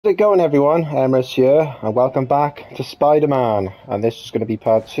How's it going, everyone? Emrys here, and welcome back to Spider-Man. And this is going to be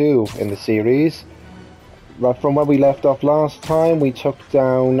part 2 in the series. Right from where we left off last time, we took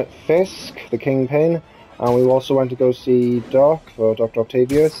down Fisk, the Kingpin, and we also went to go see Doc, for Dr.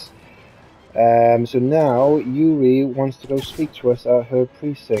 Octavius. So now, Yuri wants to go speak to us at her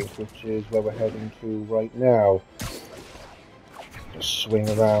precinct, which is where we're heading to right now. Just swing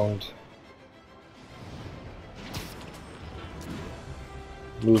around.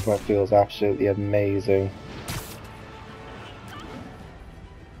 Movement feels absolutely amazing.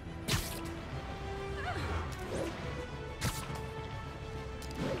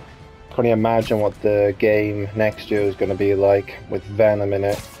 Can't you imagine what the game next year is going to be like with Venom in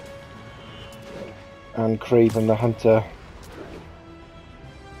it and Kraven the Hunter.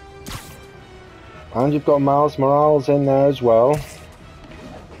 And you've got Miles Morales in there as well,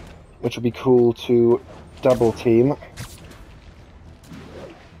 which would be cool to double team.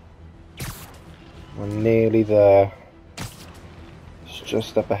 We're nearly there. It's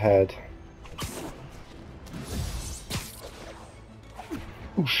just up ahead.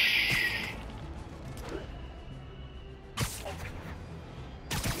 Oosh.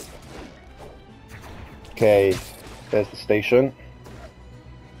 Okay, there's the station.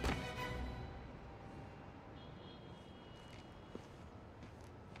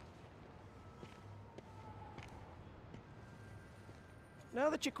 Now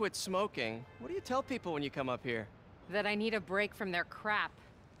that you quit smoking, what do you tell people when you come up here? That I need a break from their crap.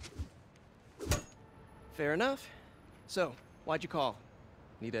 Fair enough. So, why'd you call?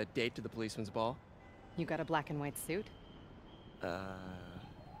 Need a date to the policeman's ball? You got a black and white suit?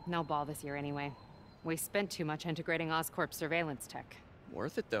 No ball this year anyway. We spent too much integrating Oscorp surveillance tech.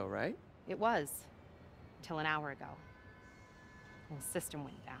 Worth it though, right? It was. Till an hour ago. The system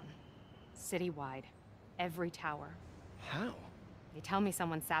went down. Citywide. Every tower. How? They tell me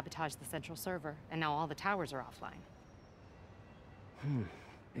someone sabotaged the central server, and now all the towers are offline.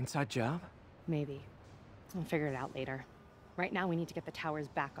 Inside job? Maybe. I'll figure it out later. Right now we need to get the towers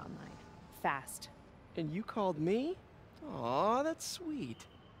back online. Fast. And you called me? Aw, that's sweet.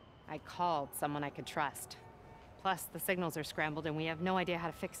 I called someone I could trust. Plus, the signals are scrambled and we have no idea how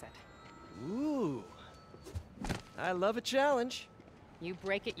to fix it. Ooh. I love a challenge. You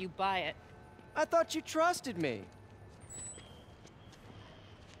break it, you buy it. I thought you trusted me.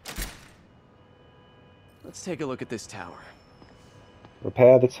 Let's take a look at this tower.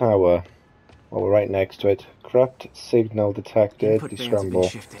 Repair the tower. Well, we're right next to it. Corrupt signal detected. Descramble.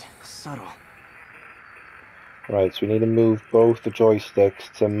 Shifted. Subtle. Right, so we need to move both the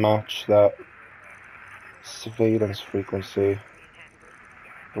joysticks to match that surveillance frequency.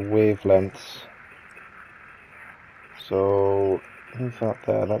 The wavelengths. So, move that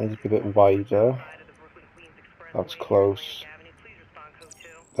there. That needs to be a bit wider. That's close.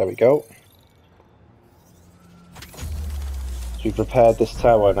 There we go. So we've repaired this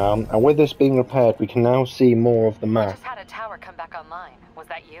tower now, and with this being repaired, we can now see more of the I map. just had a tower come back online. Was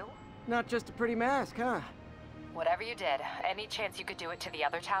that you? Not just a pretty mask, huh? Whatever you did, any chance you could do it to the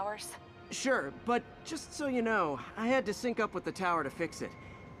other towers? Sure, but just so you know, I had to sync up with the tower to fix it.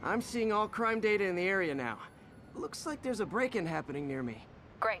 I'm seeing all crime data in the area now. Looks like there's a break-in happening near me.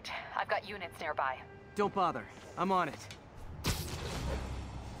 Great. I've got units nearby. Don't bother. I'm on it.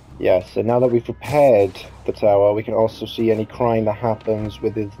 Yes, and now that we've repaired the tower, we can also see any crime that happens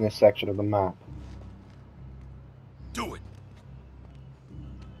within this section of the map. Do it!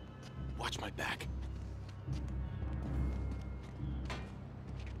 Watch my back.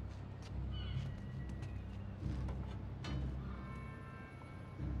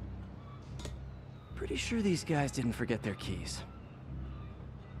 Pretty sure these guys didn't forget their keys.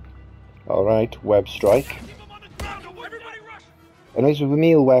 Alright, web strike. Enemies with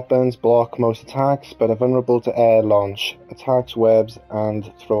melee weapons block most attacks, but are vulnerable to air launch, attacks, webs, and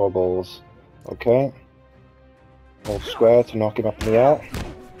throwables. Okay. Hold square to knock him up in the air.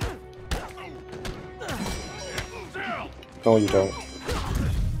 No, you don't.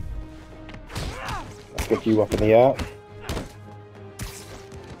 Let's get you up in the air.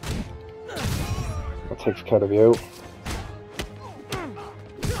 That takes care of you.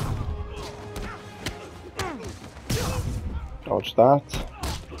 Dodge that.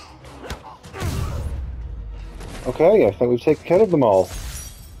 Okay, I think we've taken care of them all.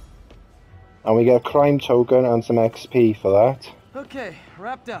 And we get a crime token and some XP for that. Okay,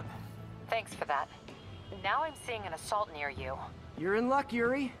 wrapped up. Thanks for that. Now I'm seeing an assault near you. You're in luck,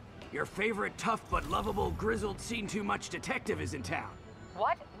 Yuri. Your favorite tough but lovable, grizzled, seen-too-much detective is in town.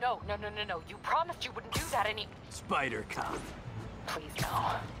 What? No. You promised you wouldn't do that any... Spider Cop. Please,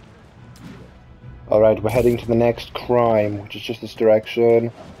 no. Alright, we're heading to the next crime, which is just this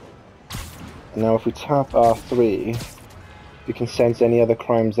direction. And now if we tap R3, we can sense any other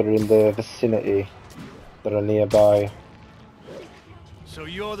crimes that are in the vicinity, that are nearby. So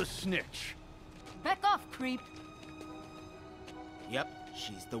you're the snitch? Back off, creep. Yep,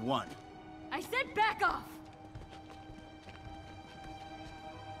 she's the one. I said back off!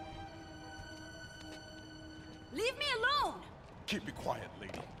 Leave me alone! Keep it quiet,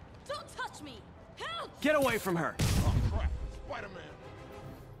 lady. Don't touch me! Help! Get away from her! Oh, crap. Spider-Man.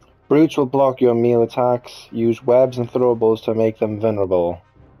 Brutes will block your melee attacks. Use webs and throwables to make them vulnerable.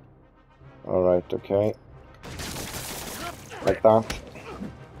 Alright, okay. Like that.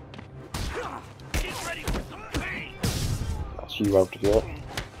 That's you out of here.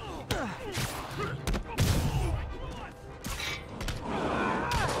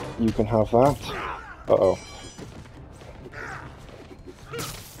 You can have that. Uh-oh.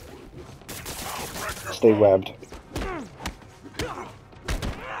 Stay webbed.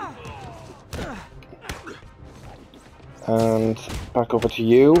 And back over to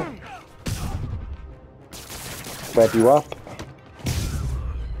you. Web you up.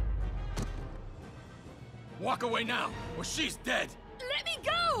 Walk away now, or she's dead. Let me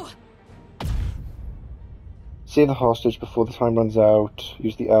go! Save the hostage before the time runs out.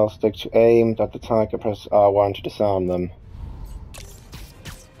 Use the L stick to aim at the target and press R1 to disarm them.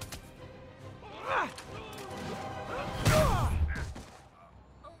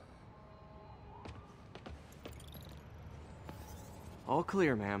 All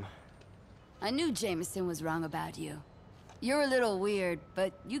clear, ma'am. I knew Jameson was wrong about you. You're a little weird,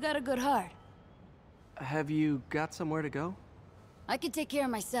 but you got a good heart. Have you got somewhere to go? I can take care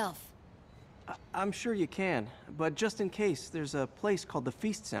of myself. I'm sure you can, but just in case, there's a place called the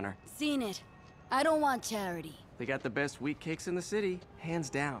Feast Center. Seen it. I don't want charity. They got the best wheat cakes in the city, hands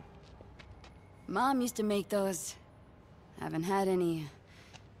down. Mom used to make those. Haven't had any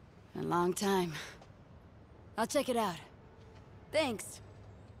in a long time. I'll check it out. Thanks,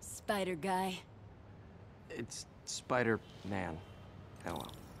 Spider Guy. It's Spider-Man. Oh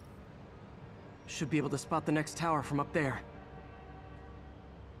well. Should be able to spot the next tower from up there.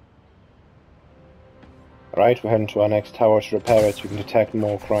 Right, we're heading to our next tower to repair it so we can detect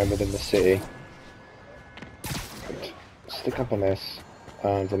more crime within the city. Right. Stick up on this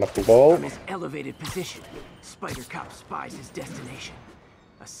and run up the wall. From his elevated position, Spider Cop spies his destination.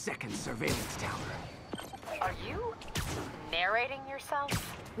 A second surveillance tower. Are you narrating yourself?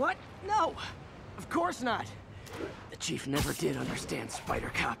 What? No! Of course not! The chief never did understand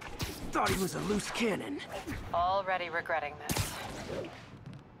Spider Cop. Thought he was a loose cannon. Already regretting this.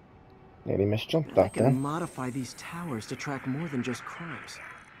 Nearly misjumped I that can then. modify these towers to track more than just crimes.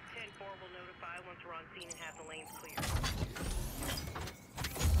 10-4 will notify once we're on scene and have the lanes clear.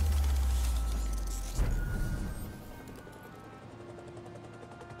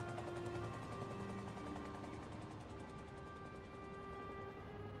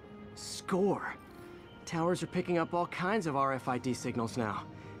 Score! Towers are picking up all kinds of RFID signals now,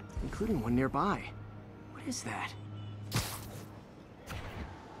 including one nearby. What is that?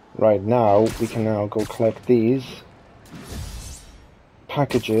 Right, now we can now go collect these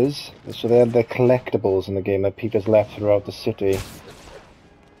packages. So they're the collectibles in the game that Peter's left throughout the city.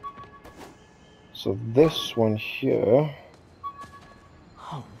 So this one here.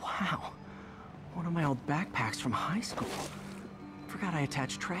 Oh, wow. One of my old backpacks from high school. Forgot I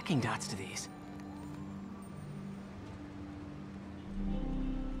attached tracking dots to these.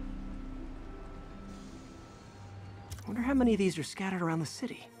 Wonder how many of these are scattered around the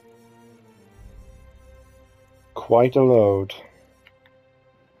city. Quite a load.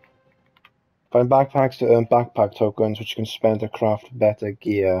 Find backpacks to earn backpack tokens, which you can spend to craft better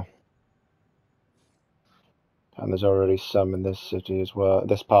gear. And there's already some in this city as well,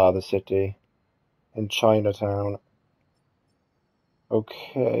 this part of the city. In Chinatown.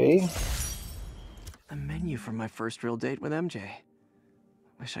 Okay. A menu from my first real date with MJ.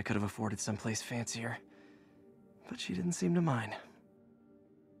 Wish I could have afforded someplace fancier. But she didn't seem to mind.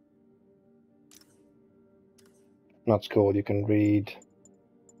 That's cool, you can read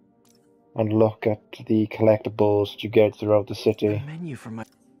and look at the collectibles that you get throughout the A city. menu from my...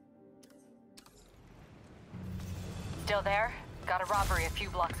 Still there? Got a robbery a few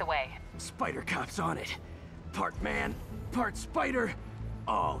blocks away. Spider Cop's on it. Part man, part spider,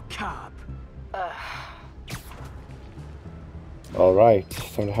 all cop. Alright,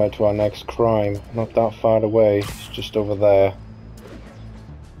 time to head to our next crime. Not that far away, it's just over there.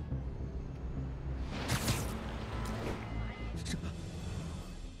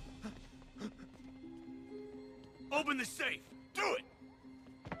 Open the safe! Do it!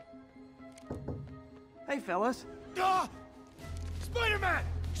 fellas. Ah! Spider-Man!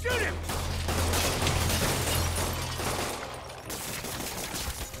 Shoot him!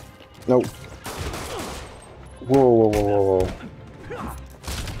 No. Whoa, whoa, whoa, whoa, whoa.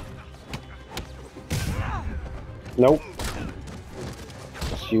 Nope.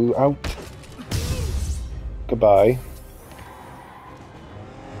 That's you out. Goodbye.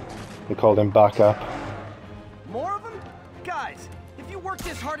 They called him back up. More of them? Guys, if you worked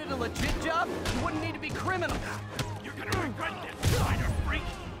this hard at a legit job, you wouldn't need to be criminals. You're gonna regret this, spider freak!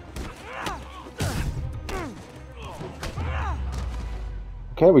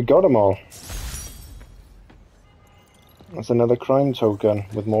 Okay, we got them all. That's another crime token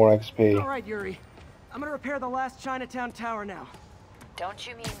with more XP. All right, Yuri. I'm gonna repair the last Chinatown tower now. Don't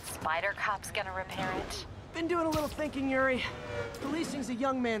you mean Spider Cop's gonna repair it? Been doing a little thinking, Yuri. Policing's a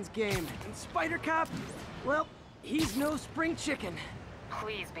young man's game, and Spider Cop, well, he's no spring chicken.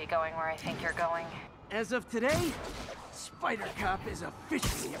 Please be going where I think you're going. As of today, Spider Cop is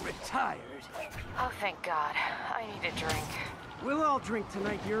officially retired. Oh, thank God. I need a drink. We'll all drink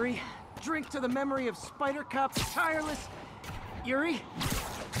tonight, Yuri. Drink to the memory of Spider Cop's tireless... Yuri?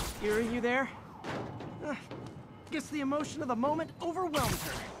 Yuri, you there? Guess the emotion of the moment overwhelmed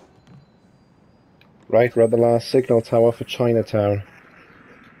her. Right, we're at the last signal tower for Chinatown.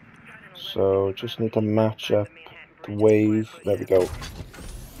 So, just need to match up the wave. There we go.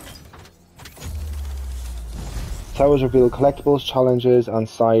 Towers reveal collectibles, challenges, and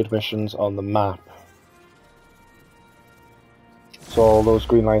side missions on the map. So all those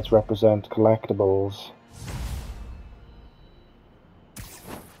green lights represent collectibles.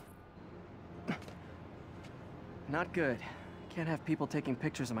 Not good. Can't have people taking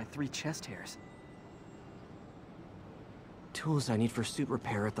pictures of my 3 chest hairs. Tools I need for suit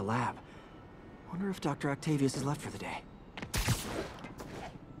repair at the lab. Wonder if Dr. Octavius is left for the day.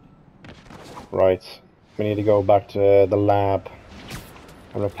 Right, we need to go back to the lab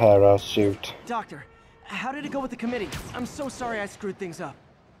and repair our suit. Doctor, how did it go with the committee? I'm so sorry I screwed things up.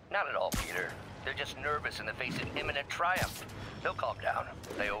 Not at all, Peter. They're just nervous in the face of imminent triumph. They'll calm down.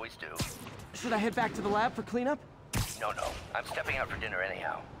 They always do. Should I head back to the lab for cleanup? No. I'm stepping out for dinner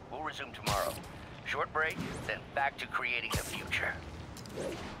anyhow. We'll resume tomorrow. Short break, then back to creating the future.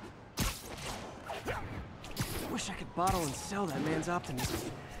 Wish I could bottle and sell that man's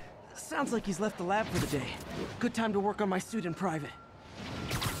optimism. Sounds like he's left the lab for the day. Good time to work on my suit in private.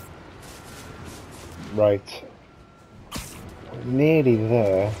 Right. Nearly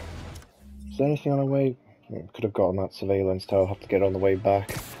there. Is there anything on our way? Could have gotten that surveillance tower. I'll have to get on the way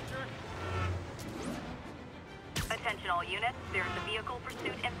back. Attention all units, there's a vehicle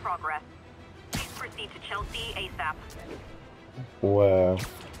pursuit in progress. Please proceed to Chelsea ASAP. Where?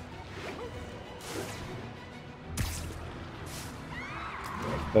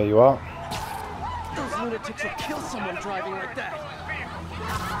 There you are. Those lunatics will kill someone driving like that.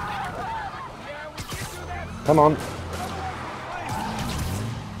 Come on.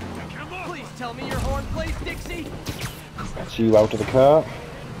 Please tell me your horn plays, Dixie. That's you out of the car.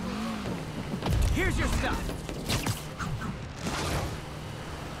 Here's your stuff.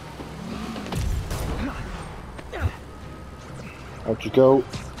 Out you go.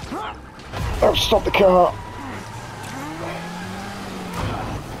 Oh, stop the car.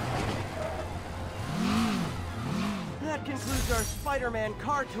 That concludes our Spider-Man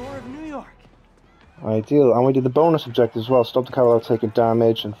car tour of New York. Ideal. And we did the bonus objective as well. Stop the car without taking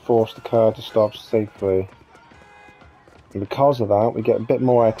damage and force the car to stop safely. And because of that, we get a bit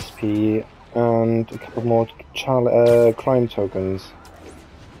more XP and a couple more crime tokens.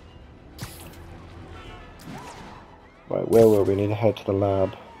 Right, where were we? We need to head to the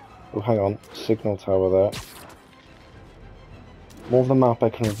lab. Oh, hang on. Signal tower there. More of the map I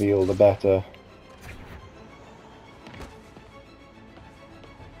can reveal, the better.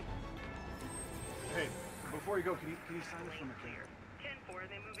 Hey, before you go, can you sign us from a clear? 10-4, are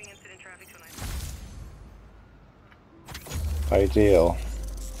they moving incident traffic tonight? Ideal.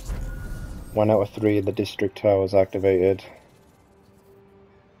 1 out of 3 of the district towers activated.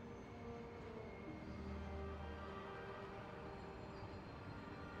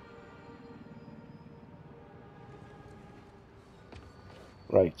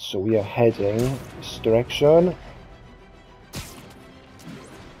 Right, so we are heading this direction.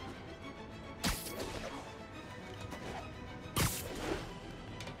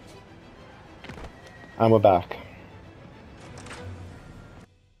 And we're back.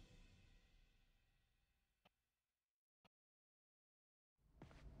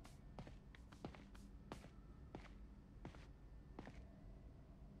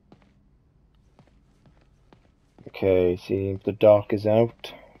 Okay, see, the dock is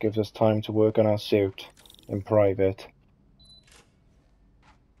out. Gives us time to work on our suit. in private.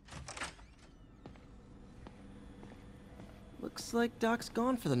 Looks like Doc's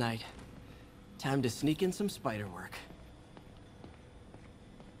gone for the night. Time to sneak in some spider work.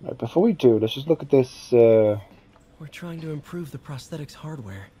 Right, before we do, let's just look at this. We're trying to improve the prosthetics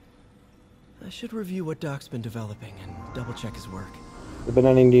hardware. I should review what Doc's been developing and double-check his work. Have been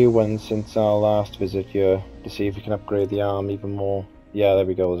any new ones since our last visit here to see if we can upgrade the arm even more? Yeah, there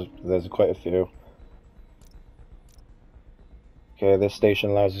we go. There's quite a few. Okay, this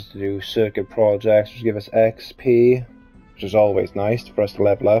station allows us to do circuit projects, which give us XP, which is always nice for us to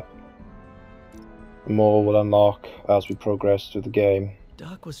level up. More will unlock as we progress through the game.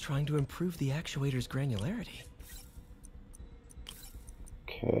 Doc was trying to improve the actuator's granularity.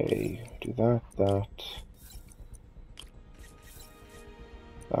 Okay, do that.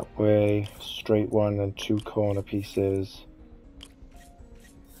 That way, straight one and 2 corner pieces.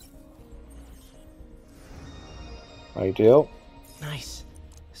 Ideal. Nice.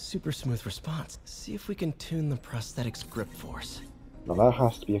 Super smooth response. See if we can tune the prosthetic's grip force. Now that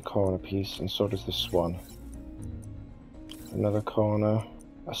has to be a corner piece, and so does this one. Another corner,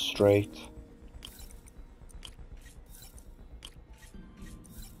 a straight.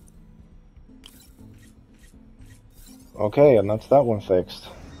 Okay, and that's that one fixed.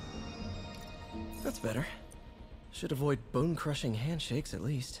 That's better. Should avoid bone-crushing handshakes at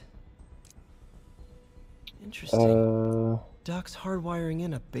least. Interesting. Doc's hardwiring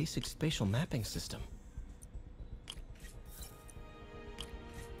in a basic spatial mapping system.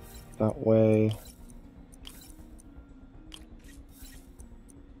 That way.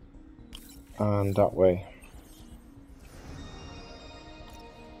 And that way.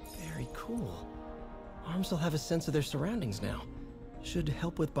 Very cool. Arms will have a sense of their surroundings now. Should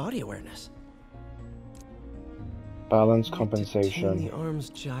help with body awareness. Balance Need to compensation. tune the arm's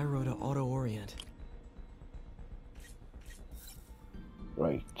gyro to auto-orient.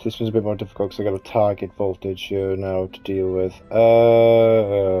 Right, this one's a bit more difficult because I got a target voltage here now to deal with.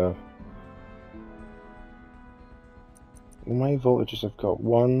 My voltages have got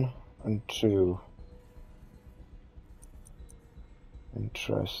 1 and 2.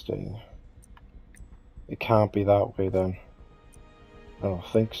 Interesting. It can't be that way then. I don't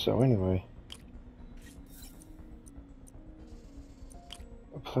think so anyway.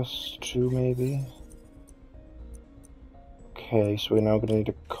 A +2 maybe? Okay, so we're now going to need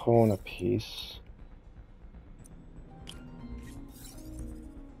a corner piece.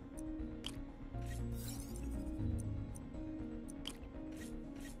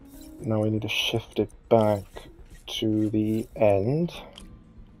 Now we need to shift it back to the end.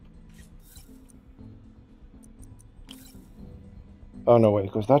 Oh no, wait,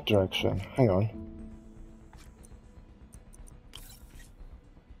 it goes that direction. Hang on.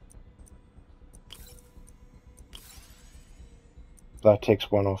 That takes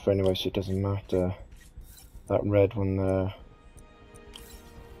one off anyway, so it doesn't matter. That red one there.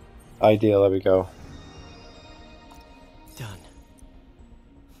 Ideal, there we go. Done.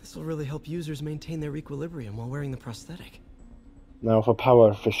 This will really help users maintain their equilibrium while wearing the prosthetic. Now for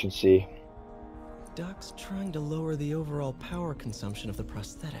power efficiency. Doc's trying to lower the overall power consumption of the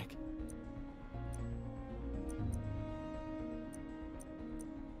prosthetic.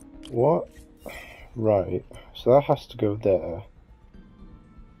 What? Right, so that has to go there.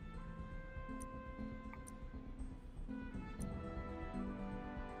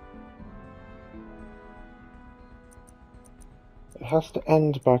 It has to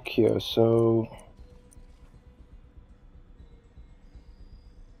end back here, so...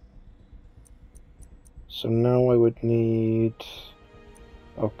 So now I would need...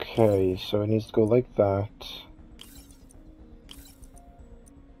 Okay, so it needs to go like that.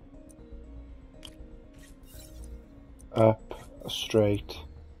 Up, straight.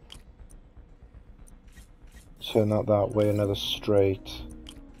 Turn that way, another straight.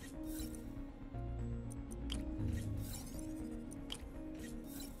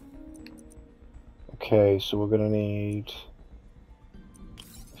 Okay, so we're gonna need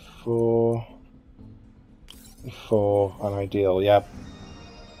 4, an ideal, yep.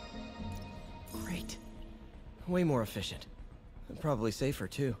 Great. Way more efficient. And probably safer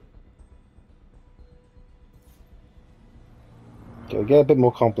too. It'll get a bit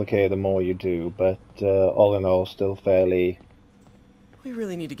more complicated the more you do, but all in all, still fairly... We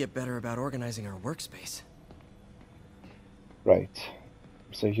really need to get better about organizing our workspace. Right.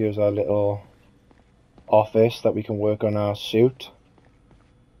 So here's our little office that we can work on our suit.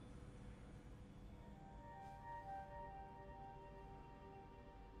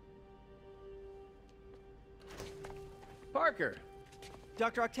 Parker!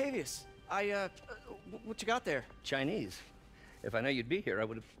 Dr. Octavius, What you got there? Chinese. If I know you'd be here, I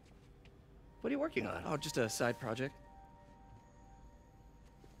would have... What are you working on? Oh, just a side project.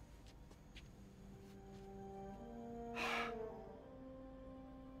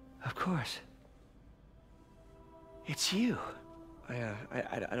 Of course. It's you. I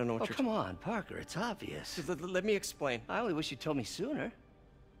don't know what Oh, you're... come on, Parker. It's obvious. Let me explain. I only wish you'd told me sooner.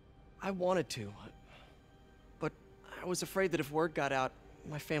 I wanted to, but I was afraid that if word got out,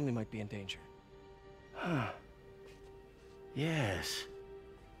 my family might be in danger. Huh. Yes.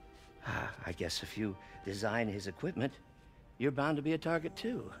 I guess if you design his equipment, you're bound to be a target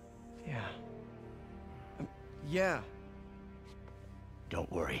too. Yeah. Yeah.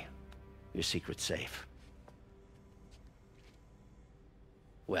 Don't worry. Your secret's safe.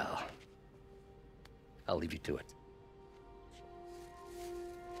 Well, I'll leave you to it.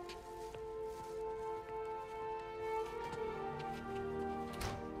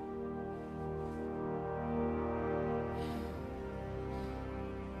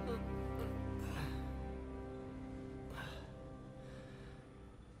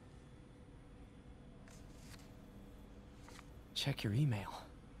 Check your email.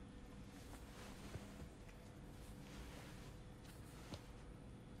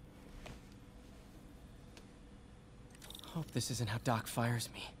 Hope this isn't how Doc fires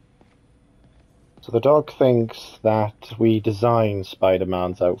me. So the dog thinks that we designed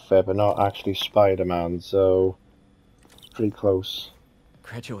Spider-Man's outfit, but not actually Spider-Man, so pretty close.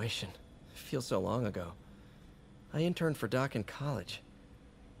 Graduation. Feels so long ago. I interned for Doc in college.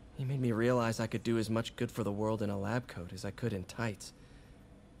 He made me realize I could do as much good for the world in a lab coat as I could in tights.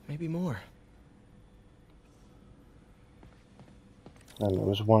 Maybe more. And there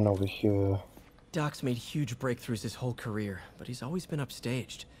was one over here. Doc's made huge breakthroughs his whole career, but he's always been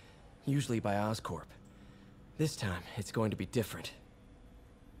upstaged. Usually by Oscorp. This time, it's going to be different.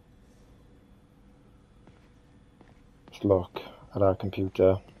 Let's look at our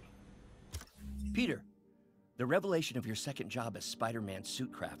computer. Peter, the revelation of your second job as Spider-Man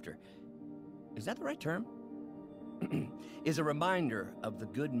suit crafter, is that the right term? Is a reminder of the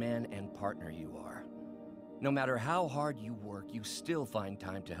good man and partner you are. No matter how hard you work, you still find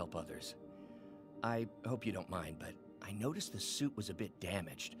time to help others. I hope you don't mind, but I noticed the suit was a bit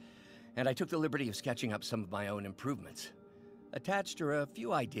damaged, and I took the liberty of sketching up some of my own improvements. Attached are a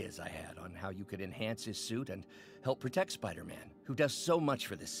few ideas I had on how you could enhance his suit and help protect Spider-Man, who does so much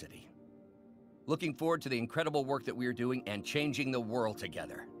for this city. Looking forward to the incredible work that we're doing and changing the world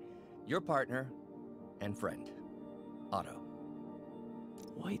together. Your partner and friend, Otto.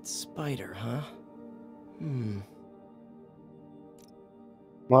 White Spider, huh?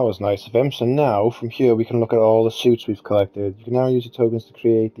 That was nice of him. So now, from here, we can look at all the suits we've collected. You can now use your tokens to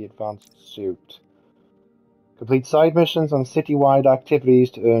create the advanced suit. Complete side missions and city-wide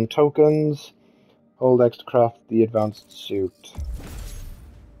activities to earn tokens. Hold X to craft the advanced suit.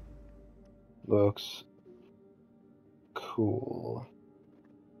 Looks cool.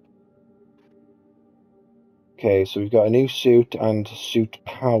 Okay, so we've got a new suit and suit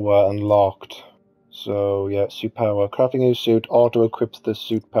power unlocked. So yeah, suit power. Crafting a new suit auto-equips the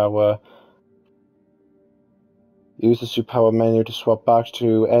suit power. Use the suit power menu to swap back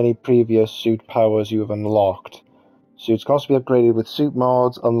to any previous suit powers you have unlocked. Suits can also be upgraded with suit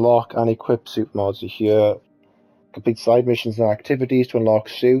mods, unlock and equip suit mods here. Complete side missions and activities to unlock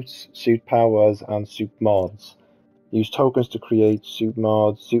suits, suit powers, and suit mods. Use tokens to create suit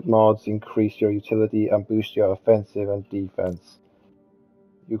mods. Suit mods increase your utility and boost your offensive and defense.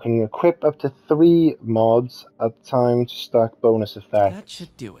 You can equip up to 3 mods at a time to stack bonus effects. That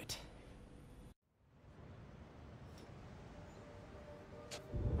should do it.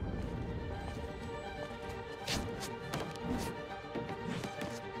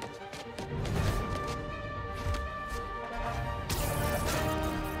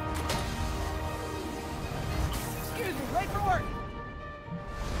 Excuse me, late for work.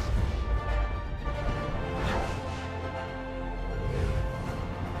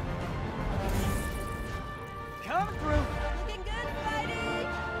 Coming through. Looking good, Spidey!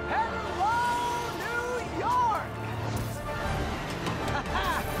 Hello, New York!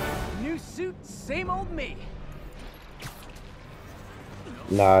 Ha-ha! New suit, same old me.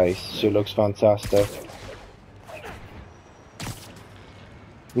 Nice, suit looks fantastic.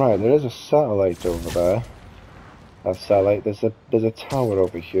 Right, there is a satellite over there. That satellite, there's a tower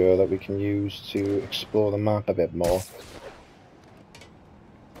over here that we can use to explore the map a bit more.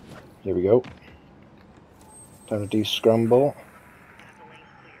 Here we go. Time to descramble.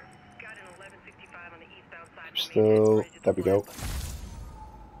 Still, there we go.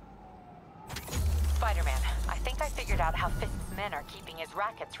 Spider-Man, I think I figured out how Fisk's men are keeping his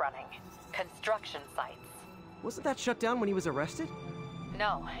rackets running. Construction sites. Wasn't that shut down when he was arrested?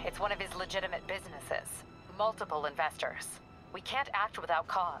 No, it's one of his legitimate businesses. Multiple investors. We can't act without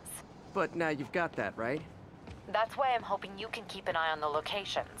cause. But now you've got that, right? That's why I'm hoping you can keep an eye on the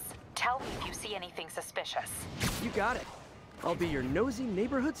locations. Tell me if you see anything suspicious. You got it. I'll be your nosy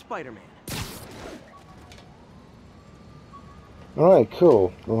neighborhood Spider-Man. Alright,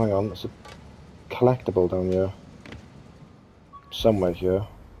 cool. Oh, hang on, there's a collectible down here. Somewhere here.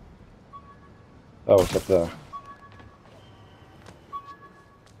 Oh, it's up there.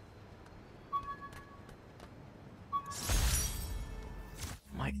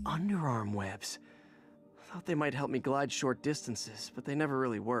 My underarm webs. Thought they might help me glide short distances, but they never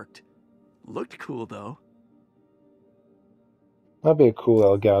really worked. Looked cool, though. That'd be a cool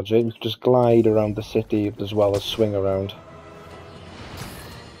little gadget. You could just glide around the city as well as swing around.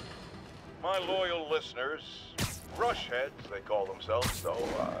 My loyal listeners, Rushheads, they call themselves, though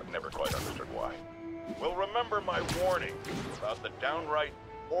never quite understood why, will remember my warning about the downright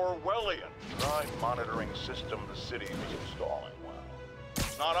Orwellian crime monitoring system the city was installing. Well,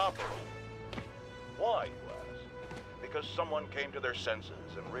 it's not operating. Why, you ask? Because someone came to their senses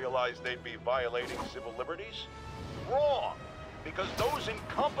and realized they'd be violating civil liberties? Wrong! Because those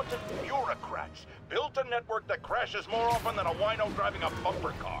incompetent bureaucrats built a network that crashes more often than a wino driving a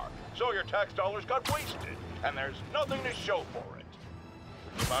bumper car. So your tax dollars got wasted, and there's nothing to show for it.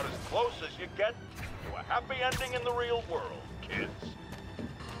 It's about as close as you get to a happy ending in the real world, kids.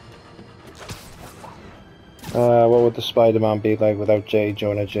 What would the Spider-Man be like without J.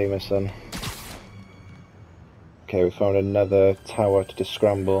 Jonah Jameson? Okay, we found another tower to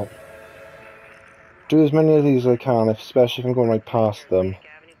descramble. Do as many of these as I can, especially if I'm going right past them.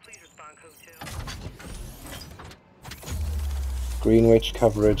 Greenwich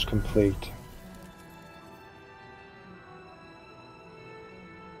coverage complete.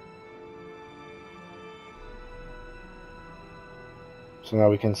 So now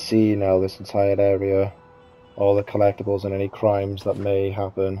we can see now this entire area, all the collectibles and any crimes that may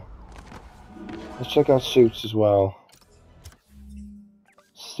happen. Let's check out suits as well.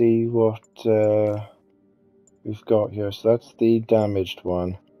 See what we've got here. So that's the damaged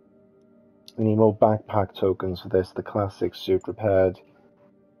one. We need more backpack tokens for this. The classic suit repaired.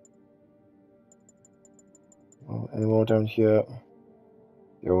 Well, any more down here?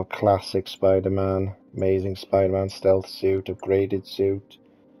 Your classic Spider-Man, Amazing Spider-Man stealth suit, upgraded suit.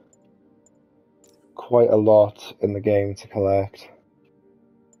 Quite a lot in the game to collect.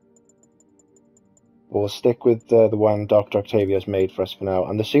 We'll stick with the one Dr. Octavius made for us for now.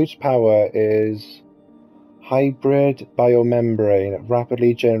 And the suit's power is hybrid biomembrane. It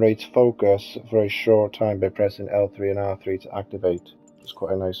rapidly generates focus for a short time by pressing L3 and R3 to activate. It's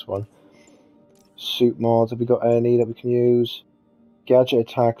quite a nice one. Suit mods, have we got any that we can use? Gadget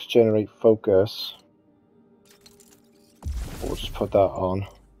attacks generate focus. We'll just put that on.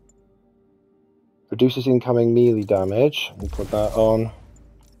 Reduces incoming melee damage. We'll put that on.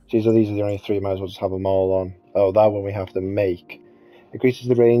 These are the only three, might as well just have them all on. Oh, that one we have to make. Increases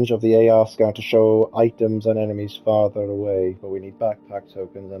the range of the AR scanner to show items and enemies farther away, but we need backpack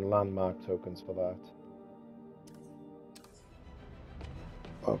tokens and landmark tokens for that.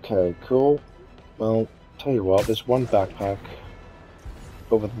 Okay, cool. Well, tell you what, there's one backpack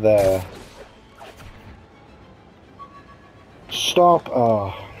over there. Stop!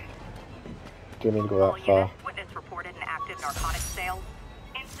 Oh. Didn't mean to go that far. Witness reported an active narcotics sale.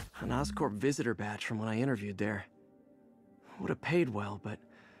 An Oscorp visitor badge from when I interviewed there. Would have paid well, but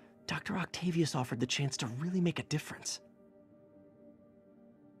Dr. Octavius offered the chance to really make a difference.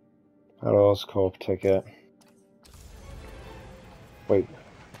 An Oscorp ticket. Wait.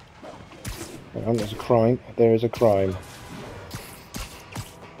 Hang on, there's a crime. There is a crime.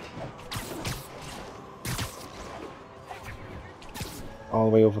 All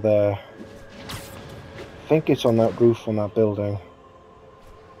the way over there. I think it's on that roof on that building.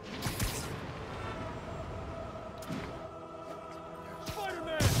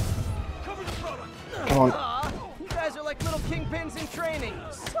 Come on. Aw, you guys are like little kingpins in training.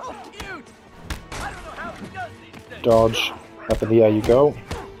 So cute. I don't know how he does these things. Dodge. Up in the air you go.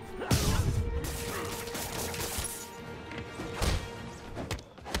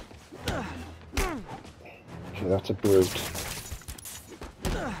 Okay, that's a brute.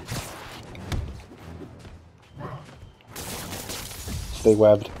 Stay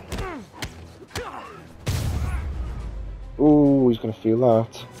webbed. Ooh, he's gonna feel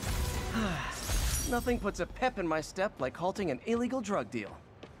that. Nothing puts a pep in my step like halting an illegal drug deal.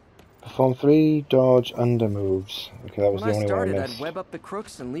 Perform 3 dodge under moves. Okay, that was When the only I started, one I I'd missed. web up the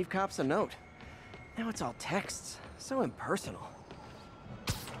crooks and leave cops a note. Now it's all texts, So impersonal.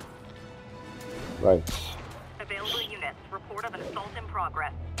 Right. Available units. Report of an assault in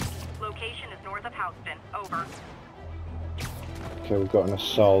progress. Location is north of Houston. Over. Okay, we've got an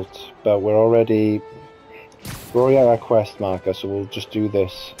assault, but we're already at our quest marker, so we'll just do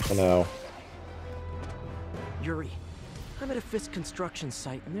this for now. Yuri, I'm at a Fisk construction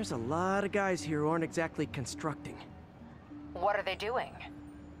site, and there's a lot of guys here who aren't exactly constructing. What are they doing?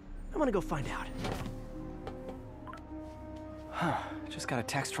 I'm gonna go find out. Huh, just got a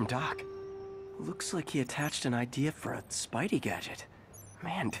text from Doc. Looks like he attached an idea for a Spidey gadget.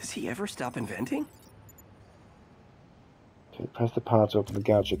 Man, does he ever stop inventing? Okay, press the parts open the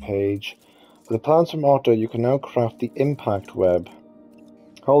gadget page. With the plans from Otto, you can now craft the impact web.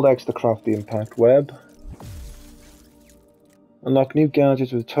 Hold X to craft the impact web. Unlock new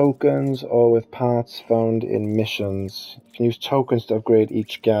gadgets with tokens or with parts found in missions. You can use tokens to upgrade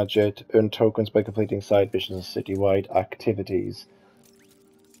each gadget. Earn tokens by completing side missions and citywide activities.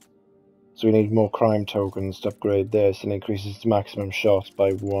 So we need more crime tokens to upgrade this, and increases its maximum shots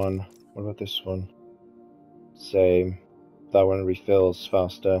by 1. What about this one? Same. That one refills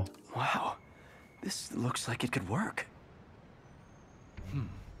faster. Wow, this looks like it could work.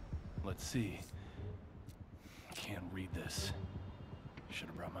 Let's see. Can't read this. Should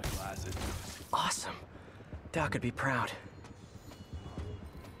have brought my glasses. Awesome. Doc would be proud.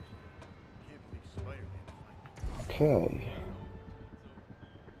 Okay.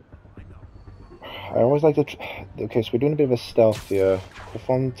 I always like to... Okay, so we're doing a bit of a stealth here.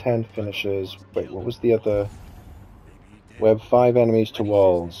 Perform 10 finishes. Wait, what was the other... We have 5 enemies to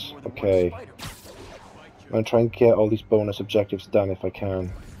walls. Okay. I'm going to try and get all these bonus objectives done if I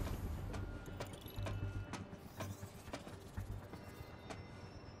can.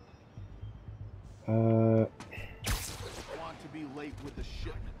 Want to be late with the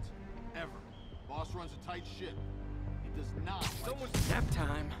shipment. Ever. Boss runs a tight ship. He does not like Nap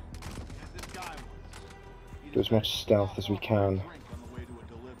time. this guy was. Do as much stealth as we can. Drink on the way to a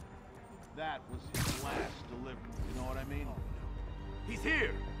delivery. That was his last delivery. You know what I mean? He's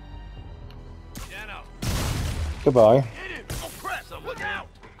here. Dano. Goodbye. Hit him. Oh, press him. Look out.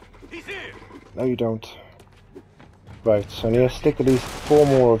 He's here. No, you don't. Right, so I need to stick at least 4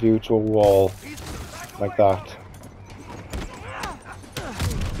 more of you to a wall. Like that.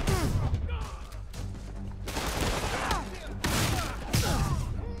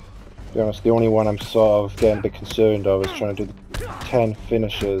 To be honest, the only one I'm sort of getting a bit concerned of is trying to do the 10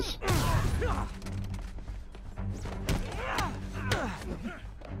 finishes.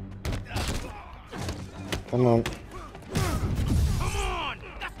 Come on.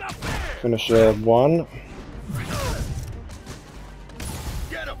 Finisher 1.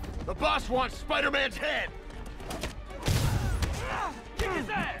 Get him. The boss wants Spider-Man's head. Kick his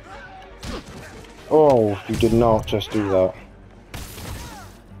ass. Oh, you did not just do that.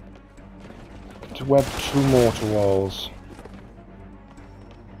 To web 2 more to walls.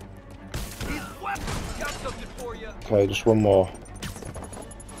 Okay, just 1 more.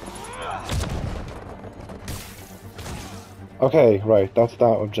 Okay, right, that's that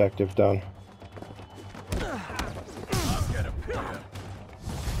objective done.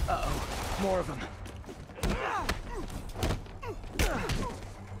 Uh-oh, more of them.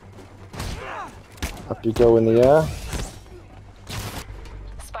 Up you go in the air.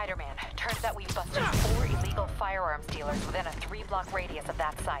 Spider-Man, turns out we've busted 4 illegal firearms dealers within a 3-block radius of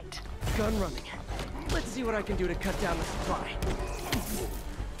that site. Gun running. Let's see what I can do to cut down the supply.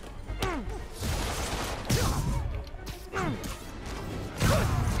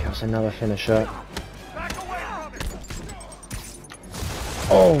 That's another finisher.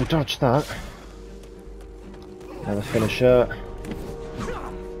 Oh, dodge that. Another finisher.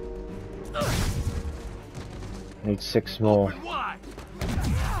 Need 6 more.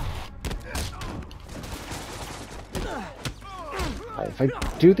 If I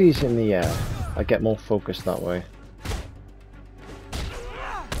do these in the air, I get more focus that way.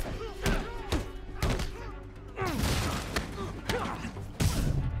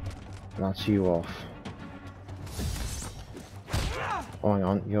 That's you off. Oh, hang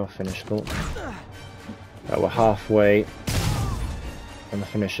on, you're finished. Cool. Right, we're halfway on the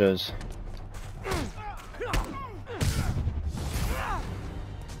finishers.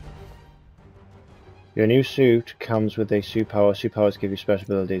 Your new suit comes with a suit power. Suit powers give you special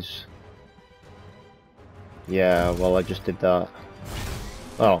abilities. Yeah, well, I just did that.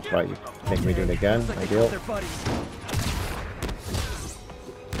 Oh, right, you make me do it again. Ideal.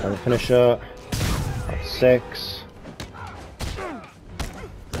 And the finisher. That's 6.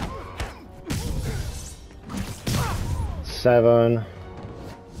 Seven.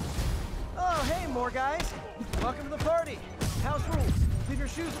 Oh, hey, more guys. Welcome Welcome to the party. House rules. Leave your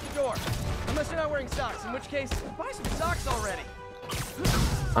shoes at the door. Unless you're not wearing socks, in which case, buy some socks already.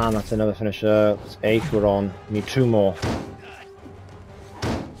 And that's another finisher. That's 8 we're on. Need 2 more.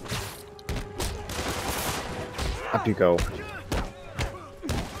 Up you go.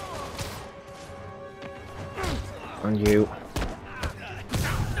 And you.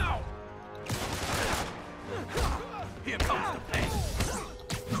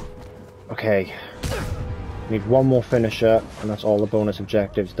 Okay. Need 1 more finisher, and that's all the bonus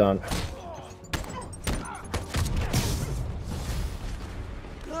objectives done.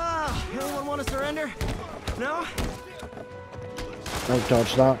 Anyone want to surrender? No? Don't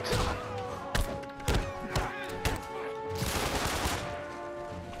dodge that.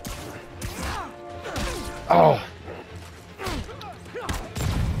 Oh!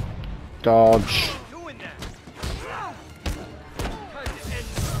 Dodge.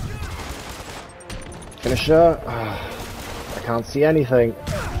 Finisher. I can't see anything.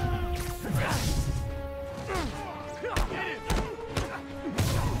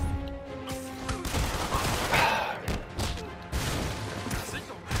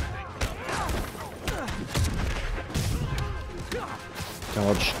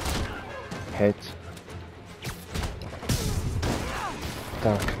 Dodge. Hit.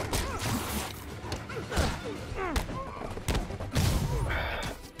 Attack.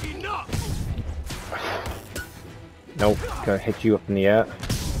 Nope, gotta hit you up in the air.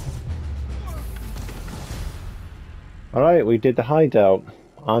 Alright, we did the hideout.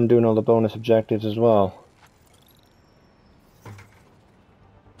 I'm doing all the bonus objectives as well.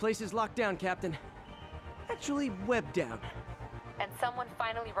 Place is locked down, Captain. Actually, webbed down. And someone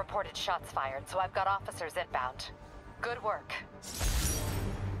finally reported shots fired, so I've got officers inbound. Good work.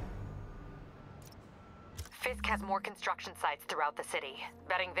 Fisk has more construction sites throughout the city,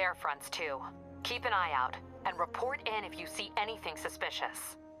 vetting their fronts too. Keep an eye out, and report in if you see anything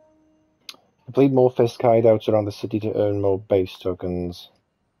suspicious. Complete more Fisk hideouts around the city to earn more base tokens.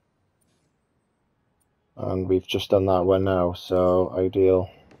 And we've just done that one now, so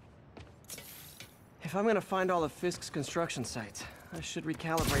ideal. If I'm gonna find all of Fisk's construction sites, I should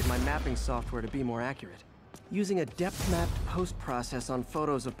recalibrate my mapping software to be more accurate. Using a depth-mapped post-process on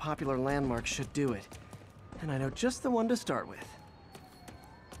photos of popular landmarks should do it. And I know just the one to start with.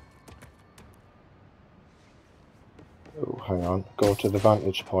 Oh, hang on. Go to the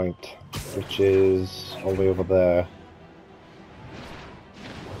vantage point, which is all the way over there.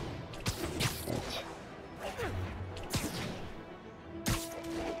 Right.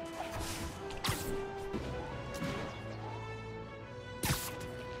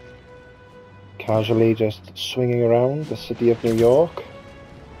 Casually just swinging around the city of New York.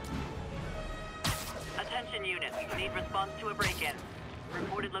 Attention units, need response to a break-in.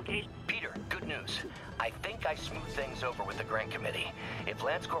 Reported location. Peter, good news. I think I smoothed things over with the grant committee. If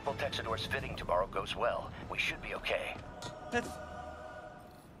Lance Corporal Texador's fitting tomorrow goes well, we should be okay. That's...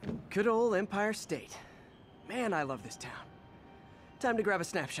 good old Empire State. Man, I love this town. Time to grab a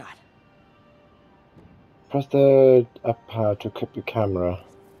snapshot. Press the up pad to equip your camera.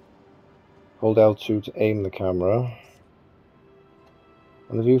 Hold L2 to aim the camera.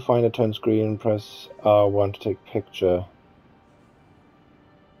 On the viewfinder turn screen, press R1 to take picture.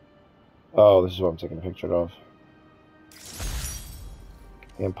 Oh, this is what I'm taking a picture of.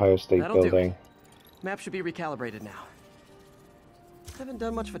 The Empire State That'll Building. do it. Map should be recalibrated now. Haven't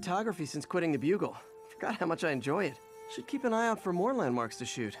done much photography since quitting the Bugle. Forgot how much I enjoy it. Should keep an eye out for more landmarks to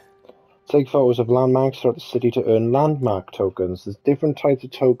shoot. Take photos of landmarks throughout the city to earn landmark tokens. There's different types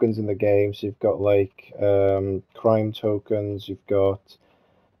of tokens in the game. So you've got like crime tokens, you've got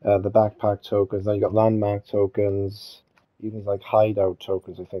the backpack tokens, then you've got landmark tokens, even like hideout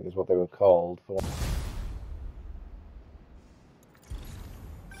tokens, I think is what they were called.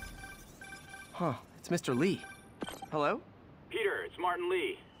 Huh, it's Mr. Lee. Hello? Peter, it's Martin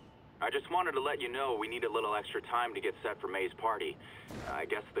Lee. I just wanted to let you know we need a little extra time to get set for May's party. I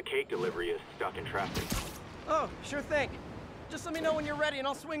guess the cake delivery is stuck in traffic. Oh, sure thing. Just let me know when you're ready and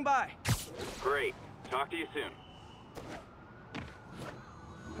I'll swing by. Great. Talk to you soon.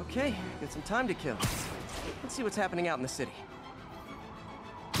 Okay, got some time to kill. Let's see what's happening out in the city.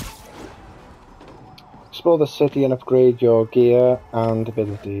 Explore the city and upgrade your gear and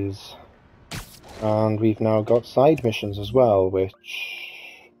abilities. And we've now got side missions as well, which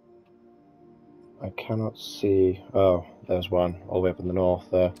I cannot see. Oh, there's one all the way up in the north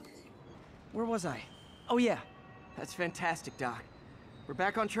there. Where was I? Oh yeah, that's fantastic, Doc. We're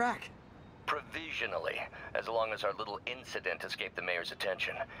back on track. Provisionally, as long as our little incident escaped the mayor's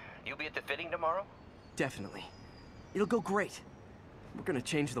attention. You'll be at the fitting tomorrow? Definitely. It'll go great. We're gonna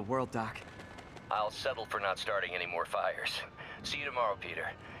change the world, Doc. I'll settle for not starting any more fires. See you tomorrow, Peter.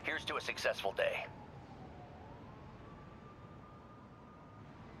 Here's to a successful day.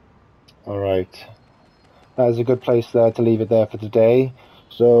 Alright. That is a good place there to leave it there for today.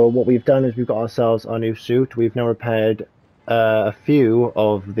 So what we've done is we've got ourselves our new suit. We've now repaired a few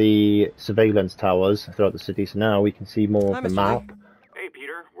of the surveillance towers throughout the city, so now we can see more of the map. Hey,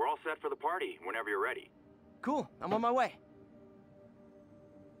 Peter, we're all set for the party whenever you're ready. Cool, I'm on my way.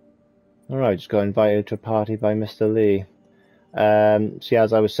 Alright, just got invited to a party by Mr. Lee. So yeah,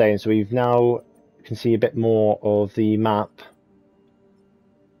 as I was saying, so we've now can see a bit more of the map.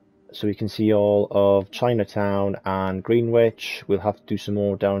 So we can see all of Chinatown and Greenwich. We'll have to do some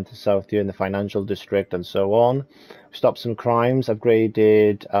more down to south here in the financial district and so on. Stopped some crimes,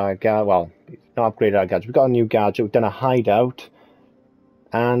 upgraded our well, not upgraded our gadget. We've got a new gadget, we've done a hideout,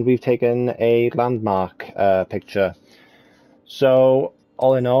 and we've taken a landmark picture. So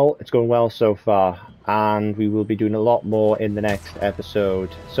all in all, it's going well so far, and we will be doing a lot more in the next episode.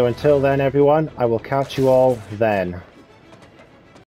 So until then, everyone, I will catch you all then.